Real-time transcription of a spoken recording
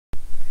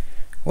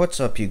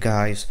What's up, you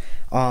guys?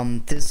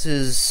 This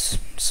is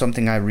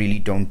something I really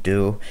don't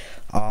do,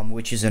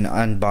 which is an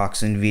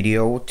unboxing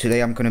video.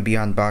 Today I'm gonna be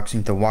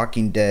unboxing The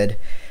Walking Dead,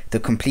 the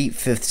complete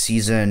 5th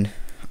season,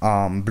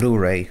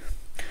 Blu-ray.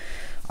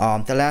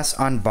 The last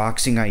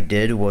unboxing I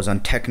did was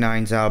on Tech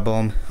N9ne's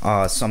album,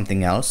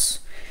 Something Else.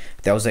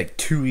 That was like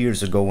 2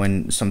 years ago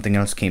when Something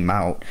Else came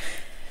out.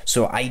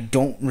 So I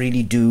don't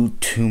really do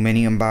too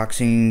many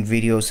unboxing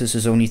videos. This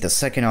is only the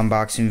second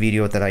unboxing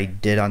video that I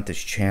did on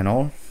this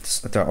channel,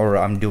 or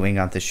I'm doing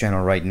on this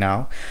channel right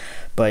now.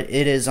 But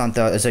it is on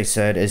the, as I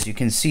said, as you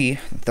can see,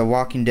 The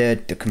Walking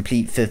Dead, the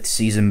complete 5th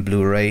season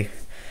Blu-ray.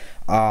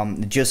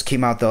 It just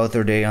came out the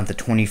other day on the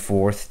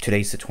 24th.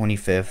 Today's the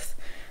 25th,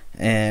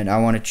 and I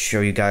wanted to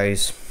show you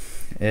guys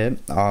it.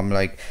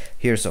 Like,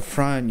 here's the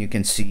front. You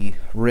can see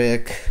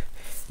Rick,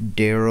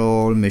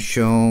 Daryl,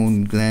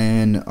 Michonne,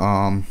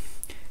 Glenn,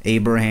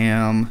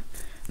 Abraham,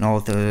 and all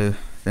the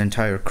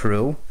entire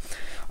crew.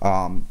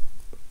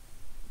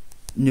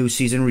 New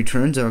season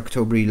returns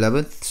October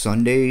 11th,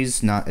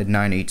 Sundays, not at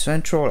 9/8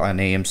 Central on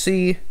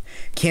AMC.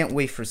 Can't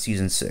wait for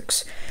season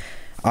 6.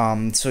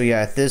 So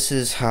yeah, this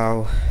is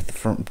how the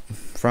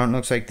front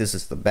looks like. This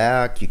is the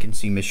back. You can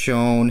see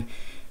Michonne,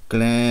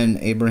 Glenn,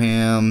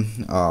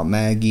 Abraham,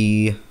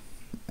 Maggie,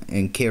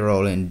 and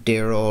Carol, and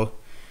Daryl.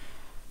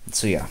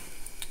 So yeah.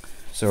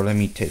 So let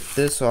me take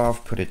this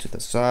off, put it to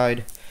the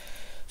side.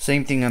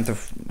 Same thing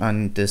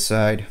on this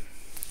side.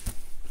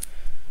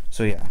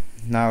 So yeah,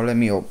 now let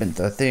me open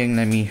the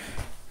thing.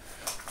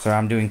 So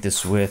I'm doing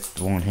this with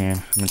one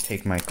hand. I'm gonna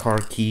take my car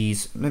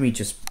keys. Let me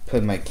just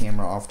put my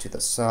camera off to the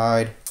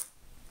side.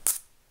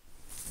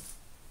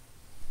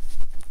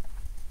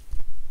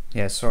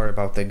 Yeah, sorry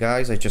about that,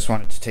 guys. I just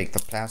wanted to take the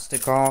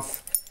plastic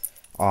off.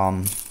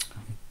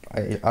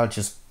 I'll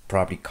just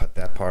probably cut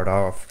that part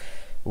off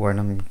when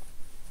I'm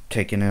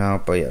taking it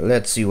out. But yeah,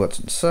 let's see what's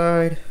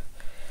inside.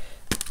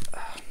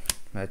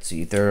 Let's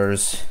see,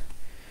 there's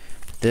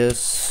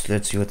this.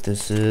 Let's see what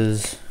this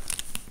is.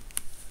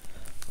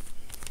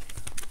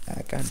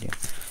 Goddamn.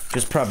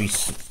 Just probably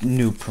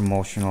new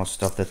promotional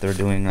stuff that they're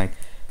doing. Like,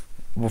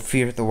 well,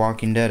 Fear the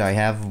Walking Dead, I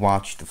have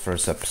watched the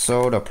first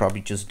episode. I'll probably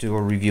just do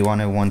a review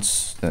on it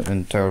once the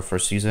entire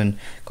first season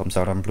comes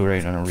out on Blu-ray,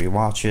 and I'll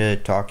rewatch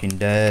it. Talking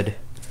Dead,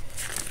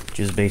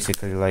 just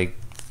basically like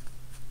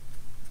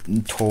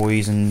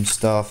toys and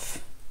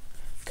stuff,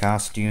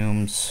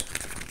 costumes.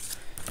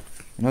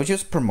 You know,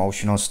 just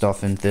promotional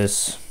stuff in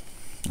this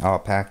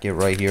packet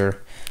right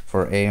here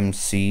for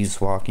AMC's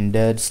Walking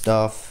Dead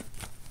stuff.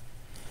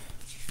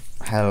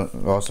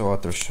 Also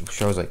other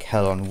shows like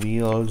Hell on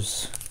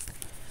Wheels.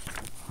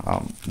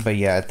 But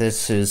yeah,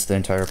 this is the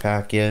entire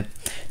packet.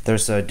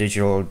 There's a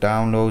digital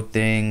download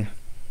thing,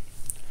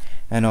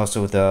 and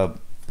also the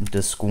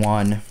disc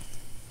 1,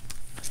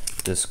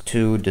 disc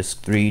 2,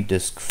 disc 3,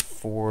 disc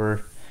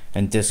 4,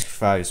 and disc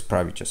 5 is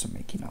probably just a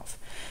making of.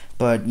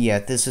 But yeah,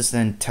 this is the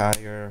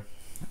entire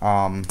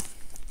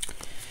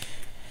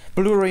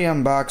Blu-ray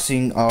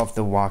unboxing of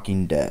The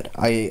Walking Dead.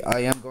 I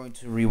am going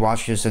to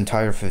rewatch this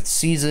entire 5th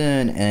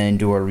season and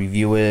do a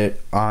review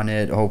on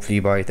it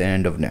hopefully by the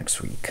end of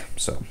next week.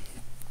 So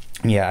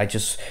yeah, I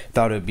just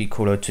thought it would be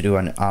cooler to do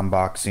an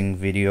unboxing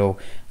video.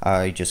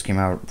 I just came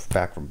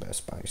back from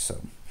Best Buy.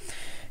 So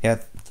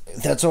yeah,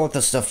 that's all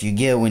the stuff you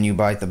get when you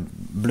buy the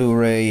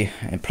Blu-ray,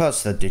 and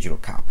plus the digital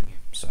copy.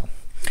 So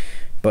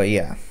but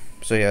yeah,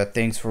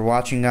 thanks for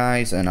watching,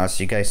 guys, and I'll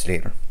see you guys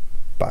later.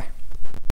 Bye.